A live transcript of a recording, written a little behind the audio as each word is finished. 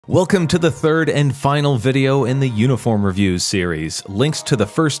Welcome to the third and final video in the Uniform Reviews series. Links to the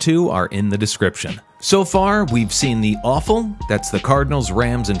first two are in the description. So far, we've seen the awful, that's the Cardinals,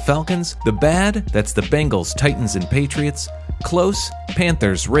 Rams, and Falcons, the bad, that's the Bengals, Titans, and Patriots, close,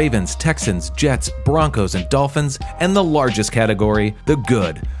 Panthers, Ravens, Texans, Jets, Broncos, and Dolphins, and the largest category, the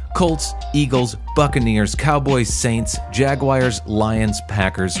good, Colts, Eagles, Buccaneers, Cowboys, Saints, Jaguars, Lions,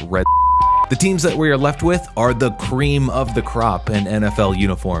 Packers, Red. The teams that we are left with are the cream of the crop in NFL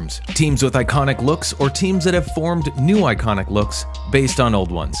uniforms. Teams with iconic looks or teams that have formed new iconic looks based on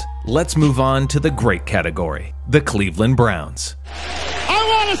old ones. Let's move on to the great category, the Cleveland Browns. I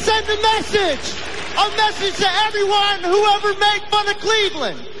want to send a message to everyone who ever made fun of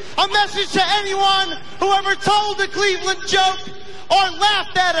Cleveland. A message to anyone who ever told a Cleveland joke or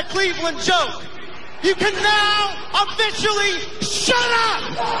laughed at a Cleveland joke. You can now officially shut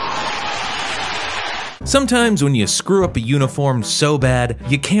up! Sometimes when you screw up a uniform so bad,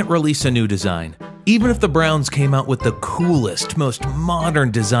 you can't release a new design. Even if the Browns came out with the coolest, most modern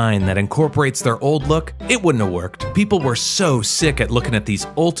design that incorporates their old look, it wouldn't have worked. People were so sick at looking at these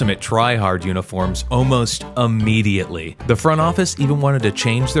ultimate try-hard uniforms almost immediately. The front office even wanted to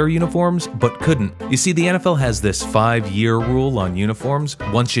change their uniforms, but couldn't. You see, the NFL has this 5-year rule on uniforms.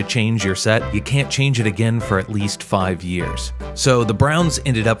 Once you change your set, you can't change it again for at least 5 years. So the Browns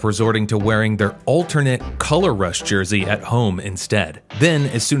ended up resorting to wearing their alternate Color Rush jersey at home instead. Then,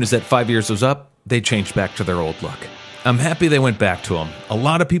 as soon as that 5 years was up, they changed back to their old look. I'm happy they went back to them. A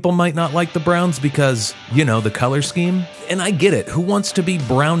lot of people might not like the Browns because, you know, the color scheme. And I get it, who wants to be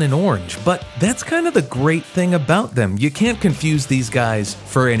brown and orange? But that's kind of the great thing about them. You can't confuse these guys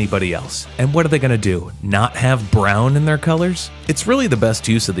for anybody else. And what are they gonna do? Not have brown in their colors? It's really the best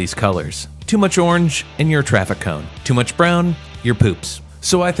use of these colors. Too much orange and you're a traffic cone. Too much brown, you're poops.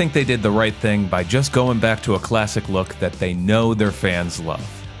 So I think they did the right thing by just going back to a classic look that they know their fans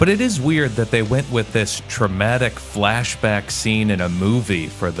love. But it is weird that they went with this traumatic flashback scene in a movie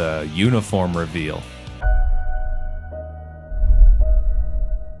for the uniform reveal.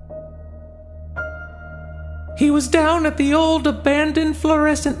 He was down at the old abandoned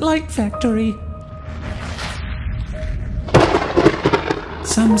fluorescent light factory.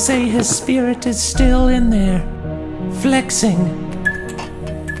 Some say his spirit is still in there, flexing.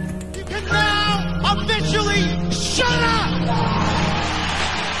 You can now officially shut up!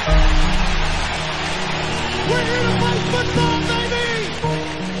 We're here to play football, baby!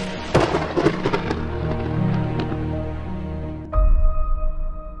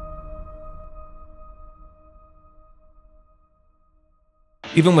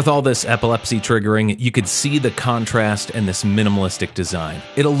 Even with all this epilepsy triggering, you could see the contrast and this minimalistic design.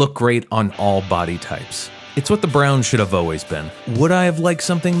 It'll look great on all body types. It's what the Browns should have always been. Would I have liked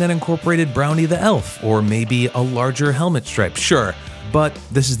something that incorporated Brownie the Elf, or maybe a larger helmet stripe? Sure. But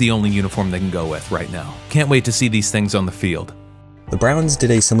this is the only uniform they can go with right now. Can't wait to see these things on the field. The Browns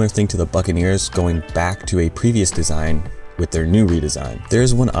did a similar thing to the Buccaneers, going back to a previous design with their new redesign. There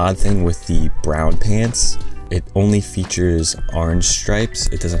is one odd thing with the brown pants. It only features orange stripes.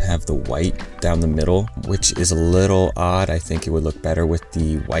 It doesn't have the white down the middle, which is a little odd. I think it would look better with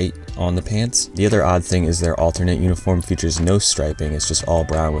the white on the pants. The other odd thing is their alternate uniform features no striping. It's just all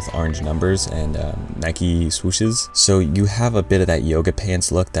brown with orange numbers and Nike swooshes. So you have a bit of that yoga pants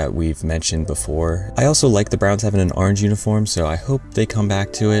look that we've mentioned before. I also like the Browns having an orange uniform, so I hope they come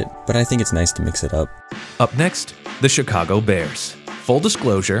back to it, but I think it's nice to mix it up. Up next, the Chicago Bears. Full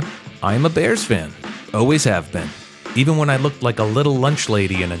disclosure, I am a Bears fan. Always have been. Even when I looked like a little lunch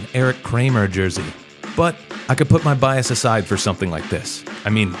lady in an Eric Kramer jersey. But I could put my bias aside for something like this. I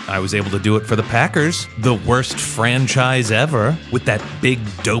mean, I was able to do it for the Packers, the worst franchise ever, with that big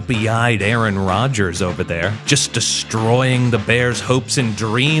dopey-eyed Aaron Rodgers over there, just destroying the Bears' hopes and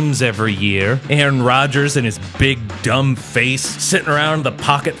dreams every year. Aaron Rodgers and his big dumb face, sitting around in the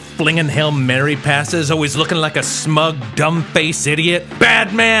pocket flinging Hail Mary passes, always looking like a smug, dumb-face idiot.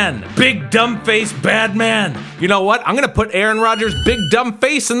 Bad man! Big dumb face, bad man! You know what? I'm gonna put Aaron Rodgers' big dumb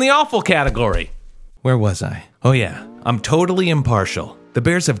face in the awful category. Where was I? Oh yeah, I'm totally impartial. The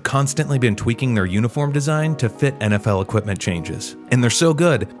Bears have constantly been tweaking their uniform design to fit NFL equipment changes. And they're so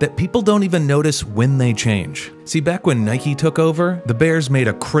good that people don't even notice when they change. See, back when Nike took over, the Bears made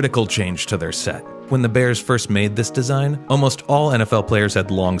a critical change to their set. When the Bears first made this design, almost all NFL players had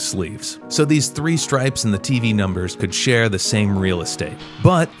long sleeves. So these 3 stripes and the TV numbers could share the same real estate.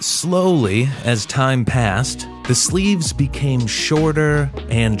 But slowly, as time passed, the sleeves became shorter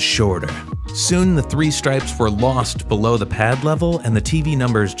and shorter. Soon the three stripes were lost below the pad level and the TV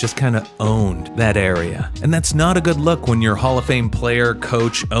numbers just kind of owned that area. And that's not a good look when your Hall of Fame player,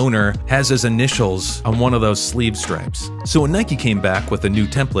 coach, owner has his initials on one of those sleeve stripes. So when Nike came back with a new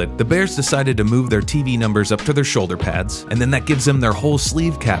template, the Bears decided to move their TV numbers up to their shoulder pads, and then that gives them their whole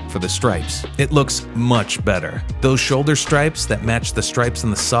sleeve cap for the stripes. It looks much better. Those shoulder stripes that match the stripes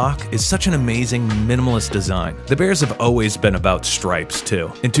on the sock is such an amazing minimalist design. The Bears have always been about stripes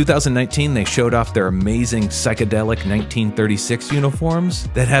too. In 2019, they showed off their amazing psychedelic 1936 uniforms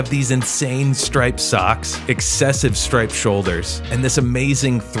that have these insane striped socks, excessive striped shoulders, and this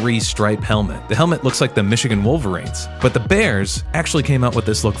amazing three-stripe helmet. The helmet looks like the Michigan Wolverines, but the Bears actually came out with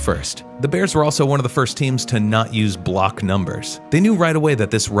this look first. The Bears were also one of the first teams to not use block numbers. They knew right away that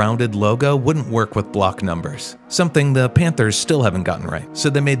this rounded logo wouldn't work with block numbers, something the Panthers still haven't gotten right.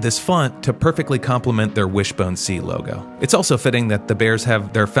 So they made this font to perfectly complement their Wishbone C logo. It's also fitting that the Bears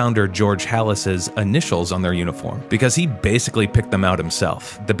have their founder George Halas's initials on their uniform, because he basically picked them out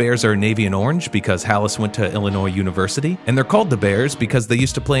himself. The Bears are navy and orange because Halas went to Illinois University, and they're called the Bears because they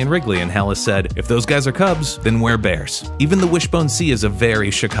used to play in Wrigley, and Halas said, if those guys are Cubs, then we're Bears. Even the Wishbone C is a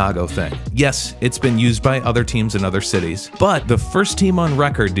very Chicago thing. Yes, it's been used by other teams in other cities, but the first team on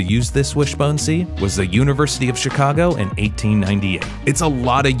record to use this Wishbone C was the University of Chicago in 1898. It's a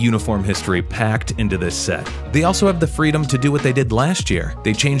lot of uniform history packed into this set. They also have the freedom to do what they did last year.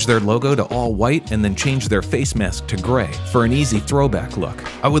 They changed their logo to all white and then changed their face mask to gray for an easy throwback look.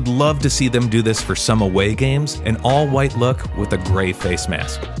 I would love to see them do this for some away games, an all-white look with a gray face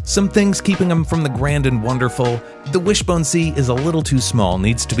mask. Some things keeping them from the grand and wonderful: the Wishbone C is a little too small,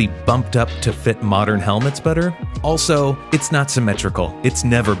 needs to be bumped up to fit modern helmets better. Also, it's not symmetrical. It's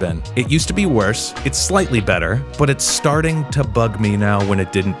never been. It used to be worse, it's slightly better, but it's starting to bug me now when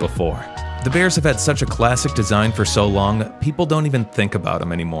it didn't before. The Bears have had such a classic design for so long, people don't even think about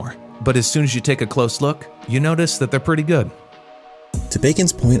them anymore. But as soon as you take a close look, you notice that they're pretty good. To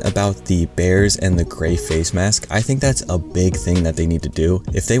Bacon's point about the Bears and the gray face mask, I think that's a big thing that they need to do.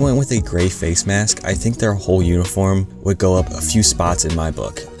 If they went with a gray face mask, I think their whole uniform would go up a few spots in my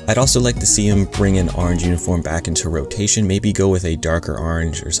book. I'd also like to see them bring an orange uniform back into rotation, maybe go with a darker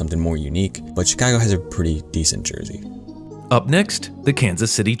orange or something more unique, but Chicago has a pretty decent jersey. Up next, the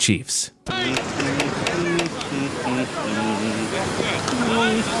Kansas City Chiefs.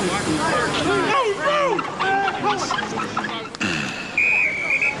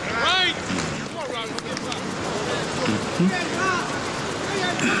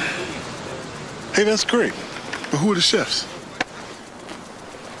 Hey, that's great. But who are the chefs?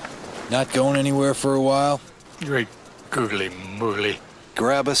 Not going anywhere for a while? Great googly moogly.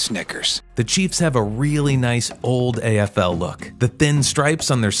 Grab a Snickers. The Chiefs have a really nice old AFL look. The thin stripes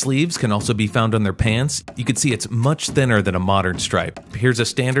on their sleeves can also be found on their pants. You can see it's much thinner than a modern stripe. Here's a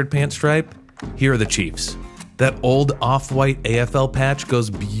standard pant stripe. Here are the Chiefs. That old off-white AFL patch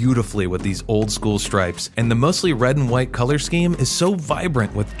goes beautifully with these old school stripes, and the mostly red and white color scheme is so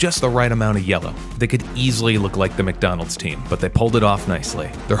vibrant with just the right amount of yellow. They could easily look like the McDonald's team, but they pulled it off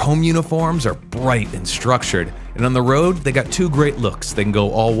nicely. Their home uniforms are bright and structured, and on the road, they got two great looks. They can go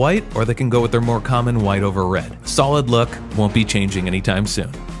all white, or they can go with their more common white over red. Solid look, won't be changing anytime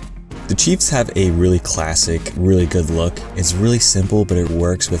soon. The Chiefs have a really classic, really good look. It's really simple, but it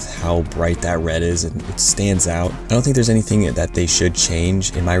works with how bright that red is and it stands out. I don't think there's anything that they should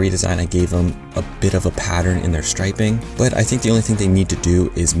change. In my redesign, I gave them a bit of a pattern in their striping, but I think the only thing they need to do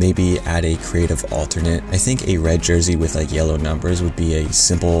is maybe add a creative alternate. I think a red jersey with like yellow numbers would be a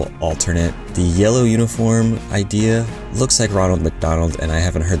simple alternate. The yellow uniform idea looks like Ronald McDonald, and I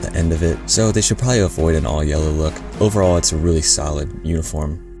haven't heard the end of it, so they should probably avoid an all yellow look. Overall, it's a really solid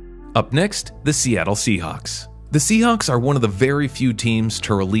uniform. Up next, the Seattle Seahawks. The Seahawks are one of the very few teams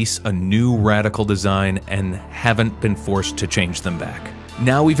to release a new radical design and haven't been forced to change them back.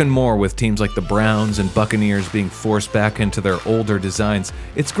 Now even more with teams like the Browns and Buccaneers being forced back into their older designs,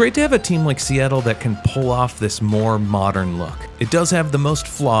 it's great to have a team like Seattle that can pull off this more modern look. It does have the most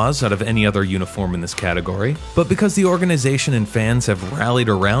flaws out of any other uniform in this category, but because the organization and fans have rallied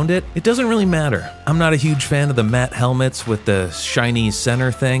around it, it doesn't really matter. I'm not a huge fan of the matte helmets with the shiny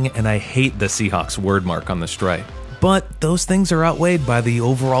center thing, and I hate the Seahawks word mark on the stripe. But those things are outweighed by the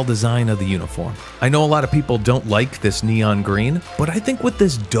overall design of the uniform. I know a lot of people don't like this neon green, but I think with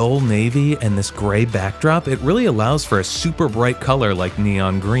this dull navy and this gray backdrop, it really allows for a super bright color like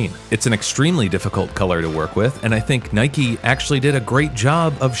neon green. It's an extremely difficult color to work with, and I think Nike actually did a great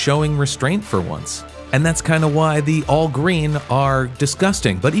job of showing restraint for once. And that's kind of why the all green are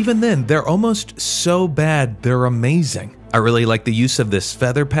disgusting, but even then, they're almost so bad they're amazing. I really like the use of this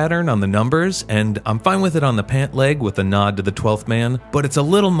feather pattern on the numbers, and I'm fine with it on the pant leg with a nod to the 12th man, but it's a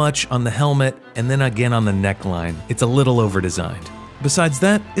little much on the helmet and then again on the neckline. It's a little over-designed. Besides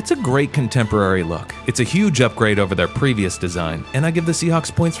that, it's a great contemporary look. It's a huge upgrade over their previous design, and I give the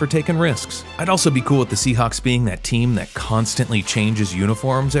Seahawks points for taking risks. I'd also be cool with the Seahawks being that team that constantly changes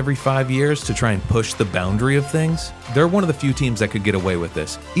uniforms every 5 years to try and push the boundary of things. They're one of the few teams that could get away with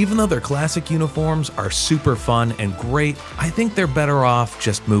this. Even though their classic uniforms are super fun and great, I think they're better off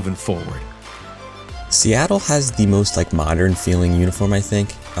just moving forward. Seattle has the most modern feeling uniform, I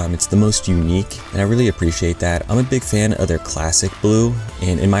think. It's the most unique, and I really appreciate that. I'm a big fan of their classic blue,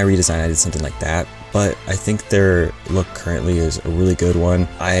 and in my redesign I did something like that, but I think their look currently is a really good one.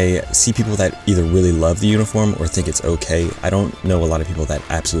 I see people that either really love the uniform or think it's okay. I don't know a lot of people that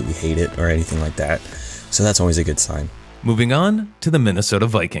absolutely hate it or anything like that, so that's always a good sign. Moving on to the Minnesota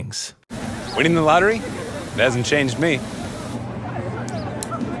Vikings. Winning the lottery? It hasn't changed me.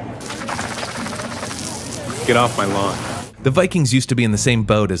 Get off my lawn. The Vikings used to be in the same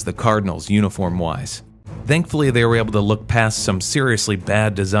boat as the Cardinals uniform-wise. Thankfully, they were able to look past some seriously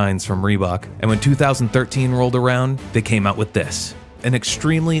bad designs from Reebok, and when 2013 rolled around, they came out with this. An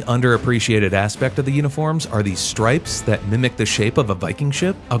extremely underappreciated aspect of the uniforms are these stripes that mimic the shape of a Viking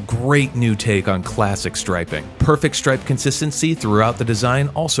ship. A great new take on classic striping. Perfect stripe consistency throughout the design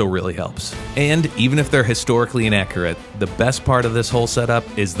also really helps. And even if they're historically inaccurate, the best part of this whole setup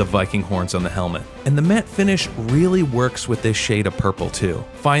is the Viking horns on the helmet. And the matte finish really works with this shade of purple too.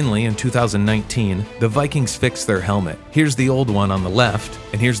 Finally, in 2019, the Vikings fixed their helmet. Here's the old one on the left,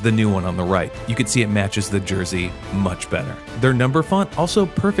 and here's the new one on the right. You can see it matches the jersey much better. Their number font also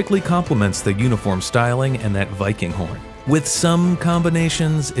perfectly complements the uniform styling and that Viking horn. With some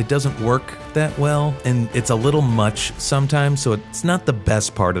combinations, it doesn't work that well, and it's a little much sometimes, so it's not the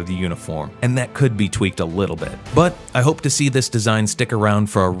best part of the uniform, and that could be tweaked a little bit. But I hope to see this design stick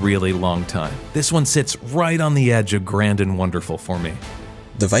around for a really long time. This one sits right on the edge of grand and wonderful for me.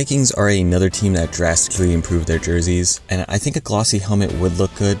 The Vikings are another team that drastically improved their jerseys, and I think a glossy helmet would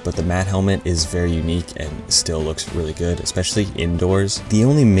look good, but the matte helmet is very unique and still looks really good, especially indoors. The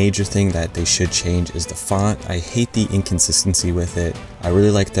only major thing that they should change is the font. I hate the inconsistency with it. I really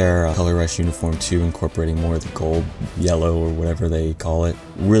like their Color Rush uniform too, incorporating more of the gold, yellow, or whatever they call it.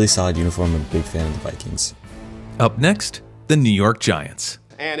 Really solid uniform. I'm a big fan of the Vikings. Up next, the New York Giants.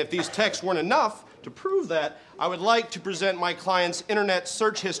 And if these texts weren't enough to prove that, I would like to present my client's internet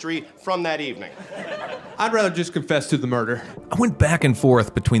search history from that evening. I'd rather just confess to the murder. I went back and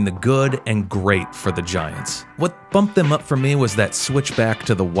forth between the good and great for the Giants. What bumped them up for me was that switch back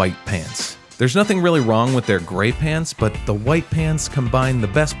to the white pants. There's nothing really wrong with their gray pants, but the white pants combine the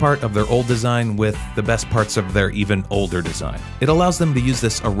best part of their old design with the best parts of their even older design. It allows them to use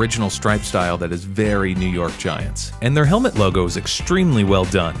this original stripe style that is very New York Giants. And their helmet logo is extremely well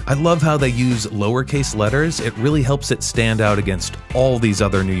done. I love how they use lowercase letters. It really helps it stand out against all these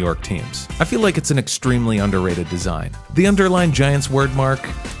other New York teams. I feel like it's an extremely underrated design. The underlined Giants word mark,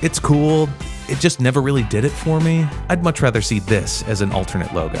 it's cool. It just never really did it for me. I'd much rather see this as an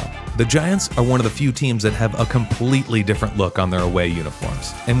alternate logo. The Giants are one of the few teams that have a completely different look on their away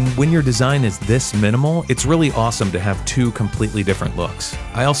uniforms. And when your design is this minimal, it's really awesome to have two completely different looks.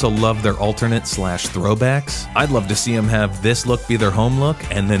 I also love their alternate / throwbacks. I'd love to see them have this look be their home look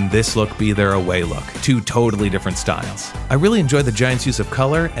and then this look be their away look. Two totally different styles. I really enjoy the Giants' use of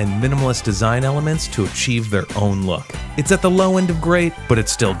color and minimalist design elements to achieve their own look. It's at the low end of great, but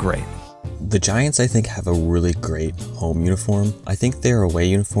it's still great. The Giants, I think, have a really great home uniform. I think their away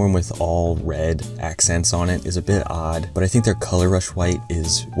uniform with all red accents on it is a bit odd, but I think their Color Rush white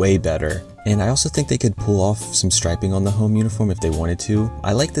is way better. And I also think they could pull off some striping on the home uniform if they wanted to.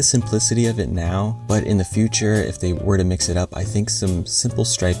 I like the simplicity of it now, but in the future, if they were to mix it up, I think some simple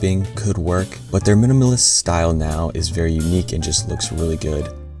striping could work. But their minimalist style now is very unique and just looks really good.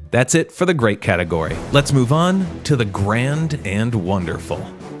 That's it for the great category. Let's move on to the grand and wonderful.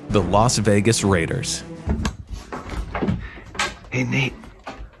 The Las Vegas Raiders. Hey, Nate.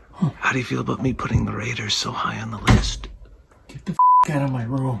 How do you feel about me putting the Raiders so high on the list? Get the out of my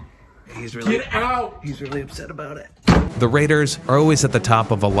room. Get out! He's really upset about it. The Raiders are always at the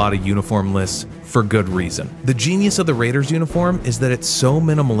top of a lot of uniform lists for good reason. The genius of the Raiders uniform is that it's so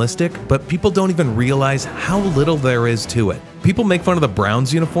minimalistic, but people don't even realize how little there is to it. People make fun of the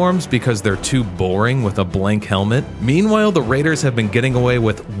Browns uniforms because they're too boring with a blank helmet. Meanwhile, the Raiders have been getting away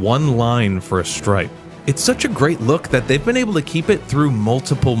with one line for a stripe. It's such a great look that they've been able to keep it through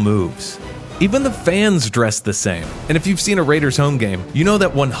multiple moves. Even the fans dress the same. And if you've seen a Raiders home game, you know that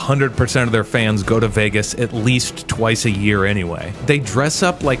 100% of their fans go to Vegas at least twice a year anyway. They dress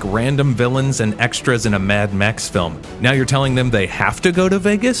up like random villains and extras in a Mad Max film. Now you're telling them they have to go to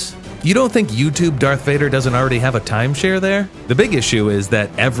Vegas? You don't think YouTube Darth Vader doesn't already have a timeshare there? The big issue is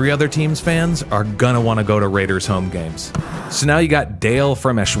that every other team's fans are gonna want to go to Raiders home games. So now you got Dale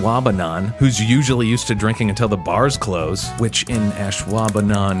from Ashwaubenon, who's usually used to drinking until the bars close, which in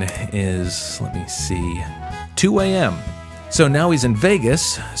Ashwaubenon is, let me see, 2 a.m. So now he's in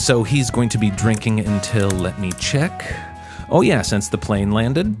Vegas, so he's going to be drinking until, let me check. Oh yeah, since the plane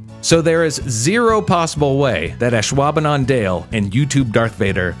landed. So there is zero possible way that Ashwaubenon Dale and YouTube Darth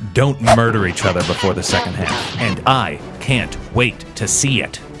Vader don't murder each other before the second half. And I can't wait to see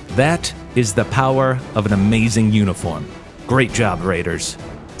it. That is the power of an amazing uniform. Great job, Raiders.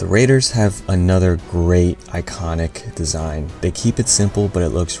 The Raiders have another great iconic design. They keep it simple, but it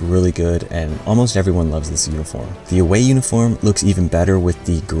looks really good, and almost everyone loves this uniform. The away uniform looks even better with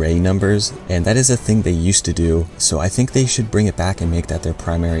the gray numbers, and that is a thing they used to do, so I think they should bring it back and make that their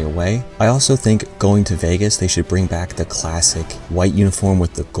primary away. I also think going to Vegas, they should bring back the classic white uniform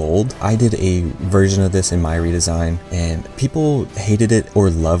with the gold. I did a version of this in my redesign, and people hated it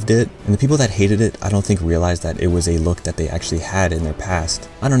or loved it, and the people that hated it, I don't think realized that it was a look that they actually had in their past.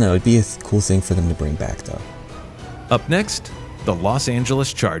 I don't know, it'd be a cool thing for them to bring back though. Up next, the Los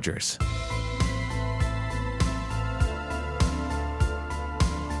Angeles Chargers.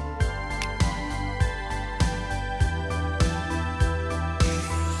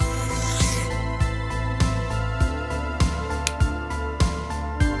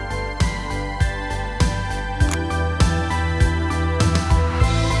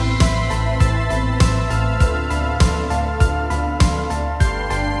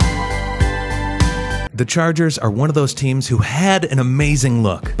 The Chargers are one of those teams who had an amazing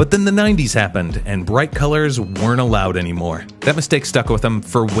look, but then the 90s happened and bright colors weren't allowed anymore. That mistake stuck with them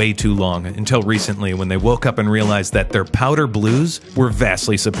for way too long, until recently when they woke up and realized that their powder blues were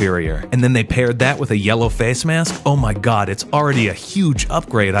vastly superior. And then they paired that with a yellow face mask. Oh my god, it's already a huge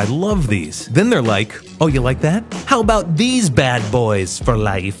upgrade. I love these. Then they're like, oh, you like that? How about these bad boys for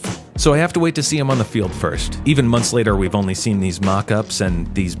life? So I have to wait to see them on the field first. Even months later, we've only seen these mock-ups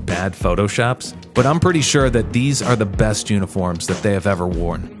and these bad photoshops, but I'm pretty sure that these are the best uniforms that they have ever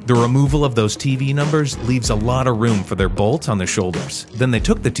worn. The removal of those TV numbers leaves a lot of room for their bolts on the shoulders. Then they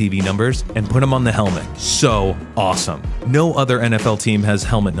took the TV numbers and put them on the helmet. So awesome. No other NFL team has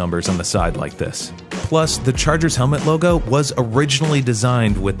helmet numbers on the side like this. Plus, the Chargers helmet logo was originally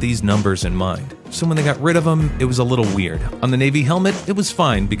designed with these numbers in mind. So when they got rid of them, it was a little weird. On the Navy helmet, it was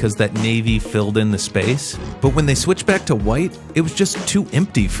fine because that navy filled in the space. But when they switched back to white, it was just too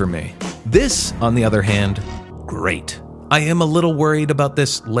empty for me. This, on the other hand, great. I am a little worried about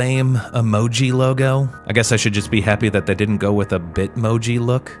this lame emoji logo. I guess I should just be happy that they didn't go with a Bitmoji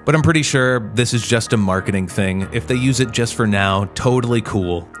look. But I'm pretty sure this is just a marketing thing. If they use it just for now, totally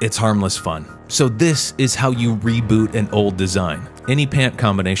cool. It's harmless fun. So this is how you reboot an old design. Any pant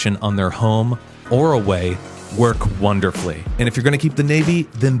combination on their home or away work wonderfully. And if you're going to keep the navy,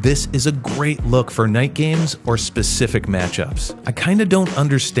 then this is a great look for night games or specific matchups. I kind of don't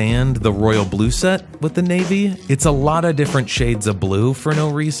understand the royal blue set with the navy. It's a lot of different shades of blue for no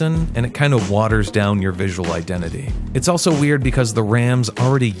reason, and it kind of waters down your visual identity. It's also weird because the Rams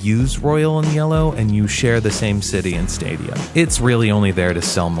already use royal and yellow, and you share the same city and stadium. It's really only there to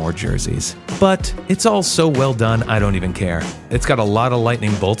sell more jerseys. But it's all so well done, I don't even care. It's got a lot of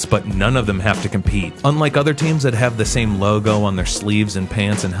lightning bolts, but none of them have to compete. Unlike other teams that have the same logo on their sleeves and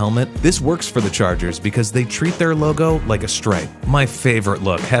pants and helmet, this works for the Chargers because they treat their logo like a stripe. My favorite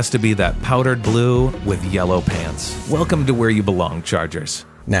look has to be that powdered blue with yellow pants. Welcome to where you belong, Chargers.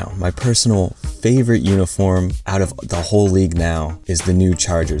 Now, my personal favorite uniform out of the whole league now is the new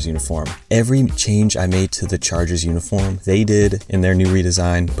Chargers uniform. Every change I made to the Chargers uniform, they did in their new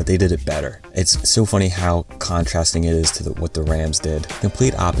redesign, but they did it better. It's so funny how contrasting it is to what the Rams did.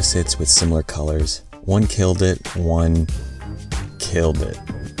 Complete opposites with similar colors. One killed it, one killed it.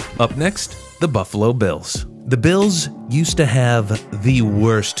 Up next, the Buffalo Bills. The Bills used to have the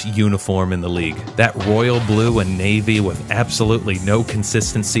worst uniform in the league. That royal blue and navy with absolutely no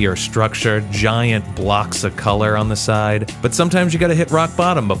consistency or structure, giant blocks of color on the side. But sometimes you gotta hit rock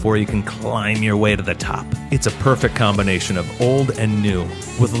bottom before you can climb your way to the top. It's a perfect combination of old and new,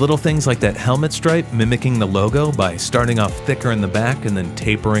 with little things like that helmet stripe mimicking the logo by starting off thicker in the back and then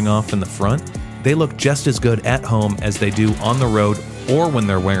tapering off in the front. They look just as good at home as they do on the road or when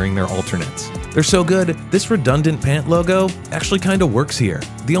they're wearing their alternates. They're so good, this redundant pant logo actually kind of works here.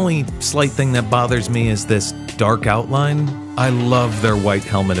 The only slight thing that bothers me is this dark outline. I love their white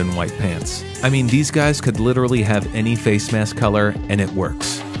helmet and white pants. I mean, these guys could literally have any face mask color and it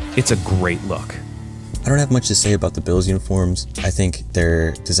works. It's a great look. I don't have much to say about the Bills uniforms. I think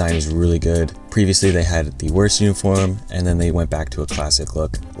their design is really good. Previously they had the worst uniform and then they went back to a classic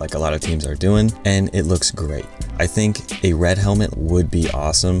look like a lot of teams are doing, and it looks great. I think a red helmet would be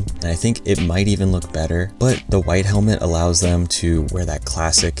awesome, and I think it might even look better, but the white helmet allows them to wear that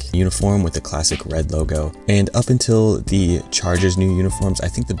classic uniform with the classic red logo. And up until the Chargers' new uniforms, I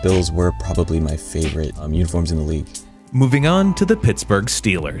think the Bills were probably my favorite uniforms in the league. Moving on to the Pittsburgh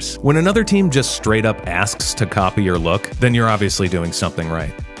Steelers. When another team just straight up asks to copy your look, then you're obviously doing something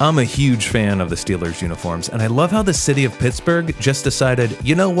right. I'm a huge fan of the Steelers uniforms, and I love how the city of Pittsburgh just decided,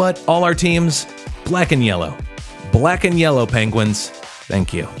 you know what, all our teams, black and yellow. Black and yellow, Penguins.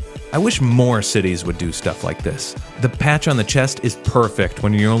 Thank you. I wish more cities would do stuff like this. The patch on the chest is perfect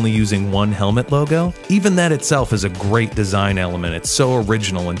when you're only using one helmet logo. Even that itself is a great design element. It's so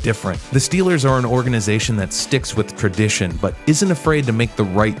original and different. The Steelers are an organization that sticks with tradition, but isn't afraid to make the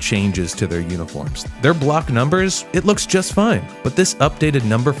right changes to their uniforms. Their block numbers, it looks just fine, but this updated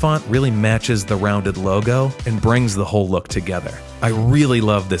number font really matches the rounded logo and brings the whole look together. I really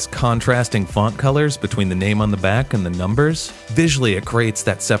love this contrasting font colors between the name on the back and the numbers. Visually, it creates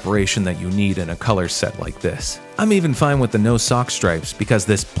that separation that you need in a color set like this. I'm even fine with the no sock stripes because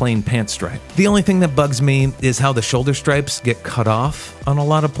this plain pant stripe. The only thing that bugs me is how the shoulder stripes get cut off on a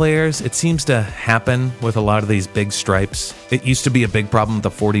lot of players. It seems to happen with a lot of these big stripes. It used to be a big problem with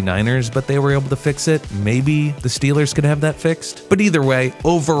the 49ers, but they were able to fix it. Maybe the Steelers could have that fixed. But either way,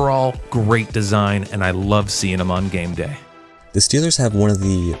 overall, great design, and I love seeing them on game day. The Steelers have one of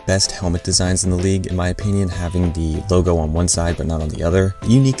the best helmet designs in the league, in my opinion, having the logo on one side but not on the other.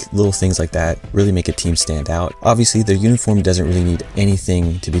 Unique little things like that really make a team stand out. Obviously, their uniform doesn't really need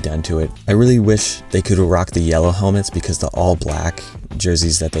anything to be done to it. I really wish they could rock the yellow helmets because the all-black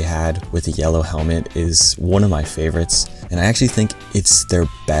jerseys that they had with the yellow helmet is one of my favorites, and I actually think it's their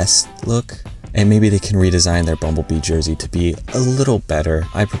best look. And maybe they can redesign their Bumblebee jersey to be a little better.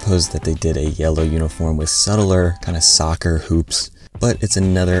 I propose that they did a yellow uniform with subtler kind of soccer hoops, but it's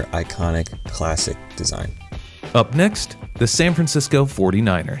another iconic classic design. Up next, the San Francisco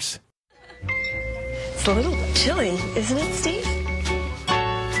 49ers. It's a little chilly, isn't it, Steve?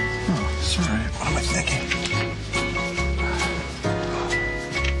 Oh, sorry. What am I thinking?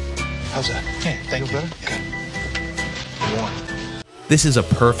 How's that? Hey, thank you. Better? Good. Warm. This is a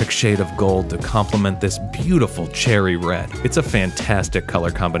perfect shade of gold to complement this beautiful cherry red. It's a fantastic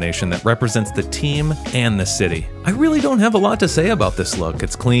color combination that represents the team and the city. I really don't have a lot to say about this look.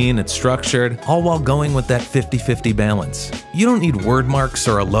 It's clean, it's structured, all while going with that 50-50 balance. You don't need word marks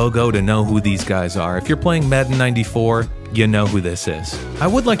or a logo to know who these guys are. If you're playing Madden 94, you know who this is. I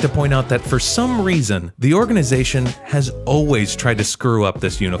would like to point out that for some reason, the organization has always tried to screw up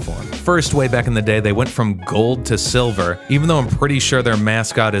this uniform. First, way back in the day, they went from gold to silver, even though I'm pretty sure their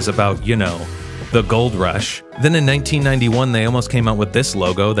mascot is about, you know, the gold rush. Then in 1991, they almost came out with this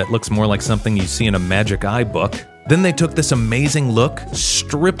logo that looks more like something you see in a Magic Eye book. Then they took this amazing look,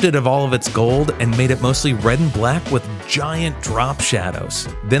 stripped it of all of its gold, and made it mostly red and black with giant drop shadows.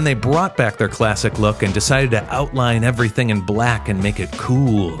 Then they brought back their classic look and decided to outline everything in black and make it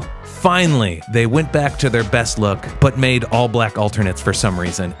cool. Finally, they went back to their best look, but made all black alternates for some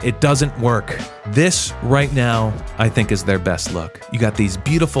reason. It doesn't work. This, right now, I think is their best look. You got these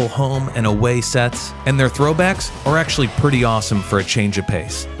beautiful home and away sets, and their throwbacks are actually pretty awesome for a change of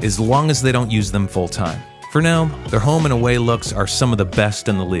pace, as long as they don't use them full time. For now, their home and away looks are some of the best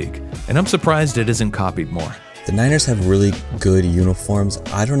in the league, and I'm surprised it isn't copied more. The Niners have really good uniforms.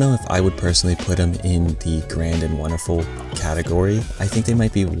 I don't know if I would personally put them in the grand and wonderful category. I think they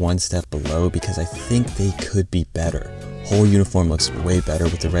might be one step below because I think they could be better. Whole uniform looks way better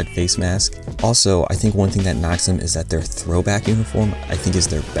with the red face mask. Also, I think one thing that knocks them is that their throwback uniform, I think, is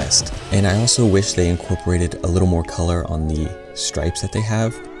their best. And I also wish they incorporated a little more color on the stripes that they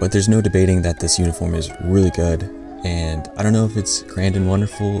have, but there's no debating that this uniform is really good. And I don't know if it's grand and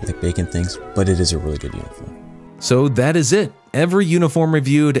wonderful like Bacon thinks, but it is a really good uniform. So that is it. Every uniform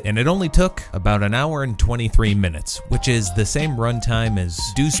reviewed, and it only took about an hour and 23 minutes, which is the same runtime as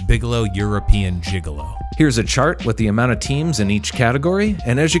Deuce Bigalow European Gigolo. Here's a chart with the amount of teams in each category,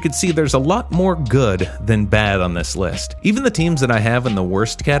 and as you can see, there's a lot more good than bad on this list. Even the teams that I have in the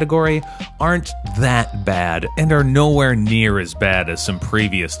worst category aren't that bad, and are nowhere near as bad as some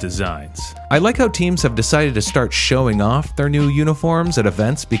previous designs. I like how teams have decided to start showing off their new uniforms at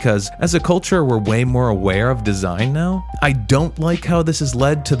events because as a culture we're way more aware of design now. I don't like how this has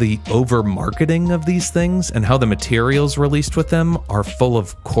led to the over-marketing of these things and how the materials released with them are full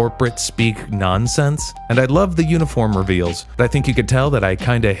of corporate speak nonsense. And I love the uniform reveals, but I think you could tell that I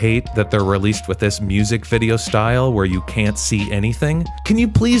kinda hate that they're released with this music video style where you can't see anything. Can you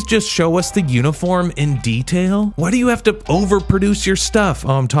please just show us the uniform in detail? Why do you have to overproduce your stuff?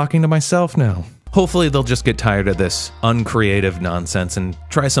 Oh, I'm talking to myself now. Hopefully they'll just get tired of this uncreative nonsense and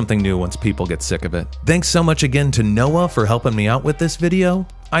try something new once people get sick of it. Thanks so much again to Noah for helping me out with this video.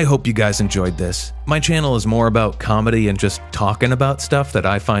 I hope you guys enjoyed this. My channel is more about comedy and just talking about stuff that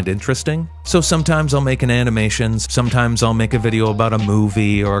I find interesting. So sometimes I'll make an animation, sometimes I'll make a video about a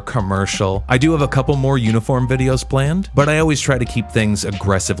movie or a commercial. I do have a couple more uniform videos planned, but I always try to keep things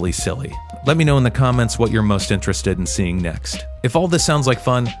aggressively silly. Let me know in the comments what you're most interested in seeing next. If all this sounds like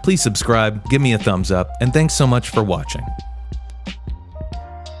fun, please subscribe, give me a thumbs up, and thanks so much for watching.